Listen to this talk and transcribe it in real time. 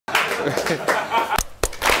Good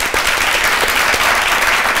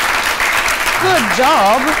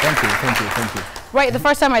job. Thank you, thank you, thank you. Right, the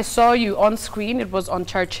first time I saw you on screen, it was on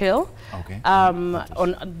Churchill. Okay.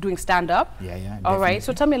 On doing stand-up. Yeah, yeah. All right,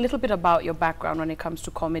 so tell me a little bit about your background when it comes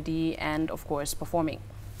to comedy and, of course, performing.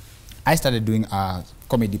 I started doing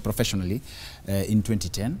comedy professionally in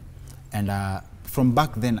 2010, and from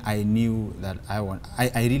back then I knew that I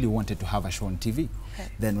really wanted to have a show on TV. Okay.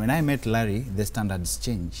 Then when I met Larry, the standards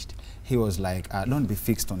changed. He was like, don't be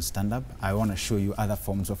fixed on stand-up. I want to show you other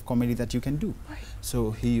forms of comedy that you can do. Right.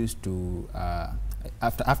 So he used to,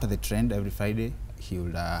 after the trend, every Friday, he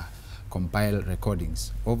would compile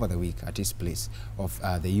recordings over the week at his place of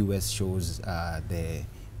the US shows, the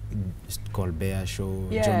Colbert Show,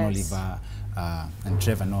 yes. John Oliver, and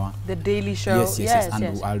Trevor Noah. The Daily Show. Yes, yes, yes. And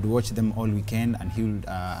yes. I'll watch them all weekend, and he would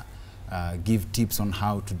give tips on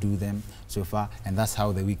how to do them so far, and that's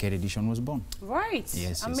how the Weekend Edition was born. Right.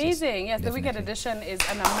 Yes. Amazing. Yes, the Weekend Edition is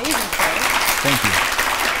an amazing show. Thank you.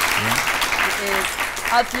 Yeah. It is.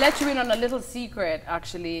 I'll let you in on a little secret,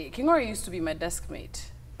 actually. King Ori used to be my desk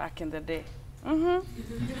mate back in the day. And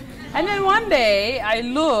then one day I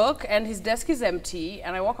look and his desk is empty,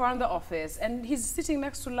 and I walk around the office and he's sitting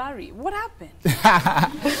next to Larry. What happened?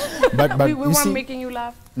 but we weren't making you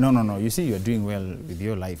laugh. No. You see, you're doing well with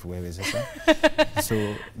your life,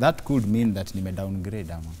 so that could mean that you may downgrade.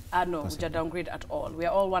 No, we don't downgrade at all. We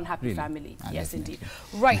are all one happy family. Yes, indeed.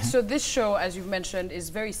 Right. So this show, as you've mentioned, is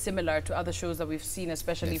very similar to other shows that we've seen,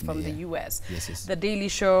 especially from the US. Yes. The Daily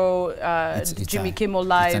Show, it's Jimmy Kimmel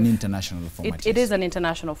Live. It's an international format. It is an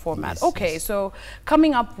international format. Yes, okay, yes. So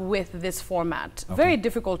coming up with this format, very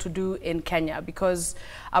difficult to do in Kenya because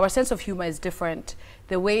our sense of humor is different.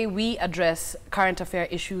 The way we address current affair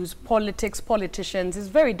issues, politics, politicians is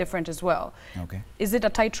very different as well. Okay. Is it a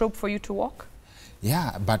tightrope for you to walk?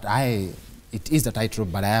 Yeah, but it is a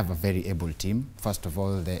tightrope, but I have a very able team. First of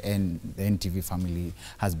all, the NTV family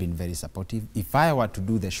has been very supportive. If I were to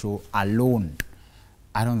do the show alone,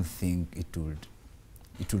 I don't think it would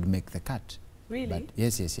make the cut. Really? But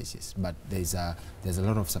yes. But there's a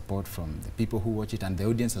lot of support from the people who watch it, and the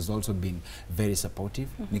audience has also been very supportive.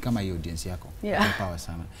 Ni kama hii audience yako. Yeah. Power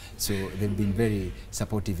sana. So they've been very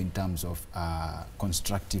supportive in terms of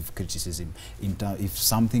constructive criticism. If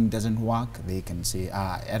something doesn't work, they can say,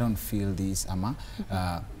 I don't feel this, ama.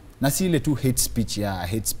 Na si ile tu hate speech ya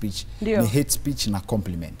hate speech. Ni hate speech na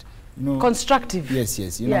compliment. You know, constructive. Yes.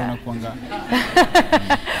 You know,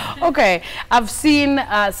 okay, I've seen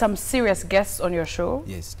some serious guests on your show.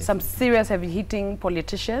 Yes, definitely. Some serious heavy-hitting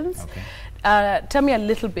politicians. Okay. Tell me a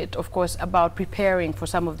little bit, of course, about preparing for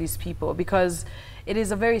some of these people, because it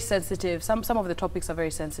is a very sensitive, some of the topics are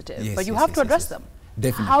very sensitive, yes, but you have to address them.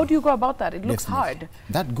 Definitely. How do you go about that? It looks hard.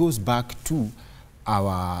 That goes back to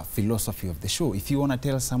our philosophy of the show. If you want to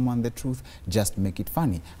tell someone the truth, just make it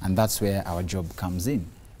funny, and that's where our job comes in.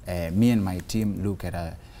 Me and my team look at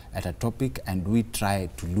a topic, and we try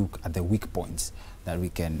to look at the weak points that we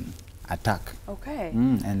can attack. Okay.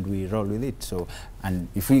 And we roll with it. So, and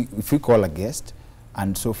if we call a guest,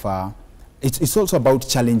 and so far, it's also about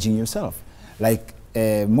challenging yourself. Like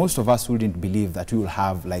most of us wouldn't believe that we will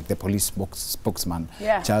have like the police spokesman,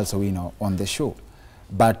 Charles Owino, on the show.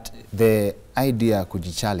 But the idea could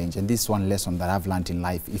be challenged, and this is one lesson that I've learned in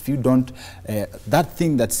life. If you don't, that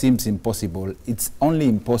thing that seems impossible, it's only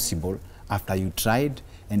impossible after you tried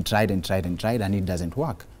and it doesn't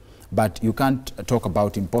work. But you can't talk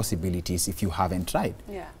about impossibilities if you haven't tried.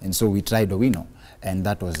 Yeah. And so we tried Owino, and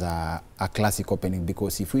that was a classic opening,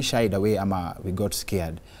 because if we shied away, we got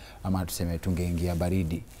scared, ama tuseme tungeingia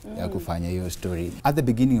baridi ya kufanya hiyo story. At the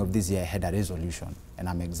beginning of this year, I had a resolution, and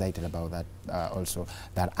I'm excited about that also,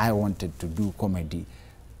 that I wanted to do comedy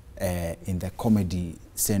in the Comedy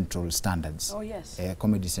Central standards. Oh, yes.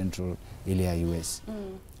 Comedy Central, Ilya US.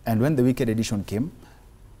 And when the Weekend Edition came,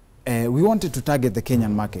 we wanted to target the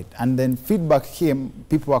Kenyan market, and then feedback came,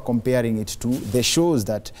 people were comparing it to the shows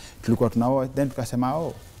that tulikuwa tunao, then tukasema,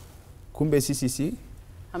 oh, kumbe CCC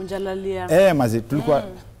amjalalia mazi tulikuwa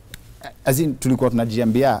tulikuwa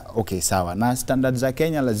tunajiambia okay, sawa, na standards za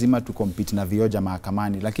Kenya lazima tu compete na vioja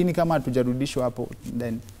mahakamani, lakini kama hatujarudishwa hapo,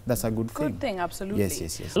 then that's a good thing. Good thing, absolutely.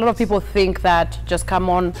 Yes. A lot of people think that just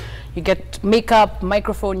come on, you get makeup,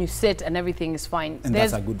 microphone, you sit, and everything is fine. And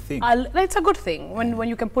that's a good thing. It's a good thing when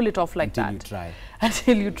you can pull it off like that. Until you try.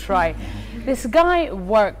 Until you try. This guy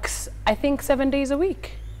works, I think, 7 days a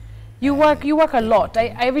week. You work a lot.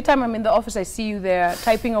 Every time I'm in the office, I see you there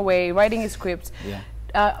typing away, writing his scripts. Yeah.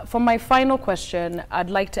 For my final question, I'd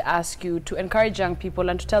like to ask you to encourage young people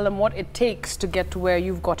and to tell them what it takes to get to where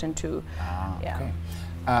you've gotten to. Okay.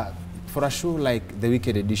 For a show like the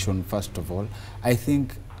Weekend Edition, first of all, I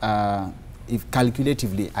think if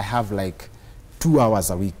calculatively, I have like 2 hours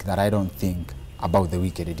a week that I don't think about the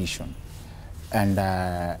weekend edition. And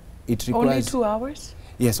it requires... Only 2 hours?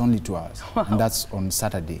 Yes, only 2 hours. Wow. And that's on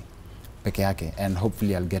Saturday, peke yake. And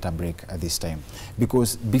hopefully I'll get a break at this time.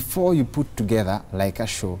 Because before you put together like a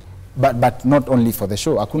show, but not only for the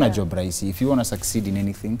show, hakuna job rahisi. If you want to succeed in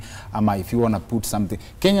anything, if you want to put something,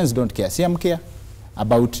 Kenyans don't care. See, care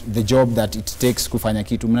about the job that it takes kufanya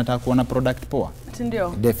kitu. Mnataka kuona product poa.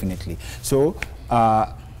 Definitely. So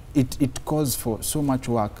it calls for so much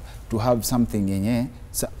work to have something yenye.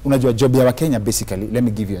 Unajua job ya Wakenya basically, let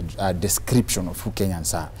me give you a description of who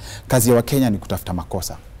Kenyans are. Kazi ya Wakenya ni kutafuta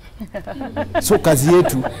makosa. So kazi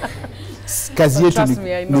yetu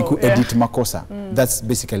ni ku-edit makosa. That's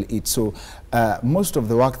basically it. So most of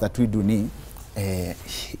the work that we do ni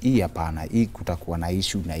hii hapana, hii kutakuwa na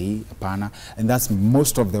issue na hii hapana, and that's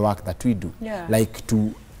most of the work that we do. Like to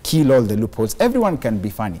kill all the loopholes. Everyone can be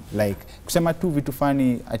funny. Like kusema tu vitu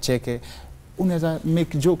funny acheke, unaweza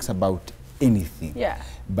make jokes about anything.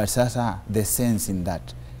 But sasa the sense in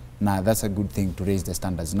that, that's a good thing to raise the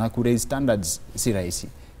standards. Na ku raise standards si rahisi,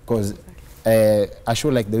 because a show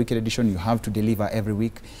like the Weekend Edition, you have to deliver every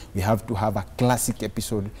week. We have to have a classic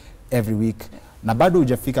episode every week. Na bado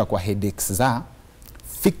hujafika kwa headaches za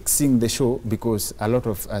fixing the show, because a lot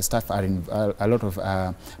of stuff are a lot of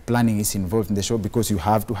planning is involved in the show, because you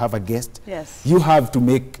have to have a guest. You have to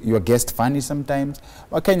make your guest funny sometimes.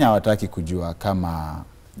 Wakenya hawataki kujua kama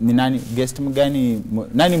ni nani guest mgani,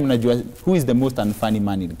 nani mnajua who is the most unfunny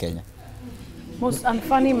man in Kenya? Most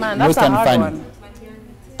unfunny man. That's a hard one.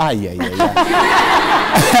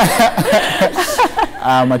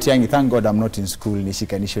 Matiangi, thank God I'm not in school.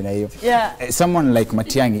 Nishikanisho na hiyo. Someone like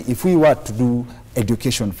Matiangi, if we were to do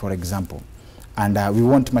education, for example, and we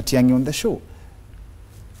want Matiangi on the show,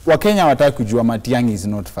 Wakenya wataka kujua Matiangi is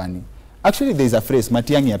not funny. Actually, there's a phrase,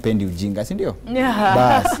 Matiangi hapendi ujinga, si ndio?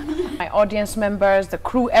 My audience members, the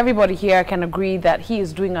crew, everybody here can agree that he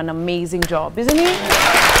is doing an amazing job, isn't he?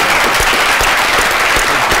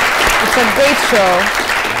 It's a great show.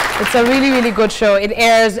 It's a really, really good show. It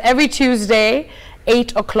airs every Tuesday,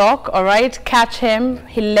 8 o'clock, all right? Catch him,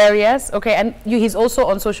 hilarious, okay? And he's also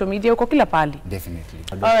on social media, Kokila Pali. Definitely.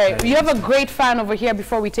 All right, you have a great fan over here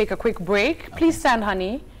before we take a quick break. Please stand,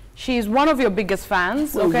 honey. She's one of your biggest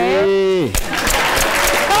fans, okay?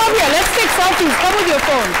 Come over here, let's take selfies. Come with your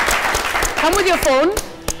phone. Come with your phone.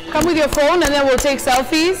 Come with your phone, and then we'll take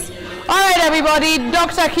selfies. All right, everybody,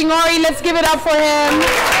 Dr. Kingori, let's give it up for him.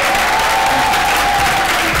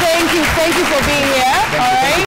 Thank you for being here. All right.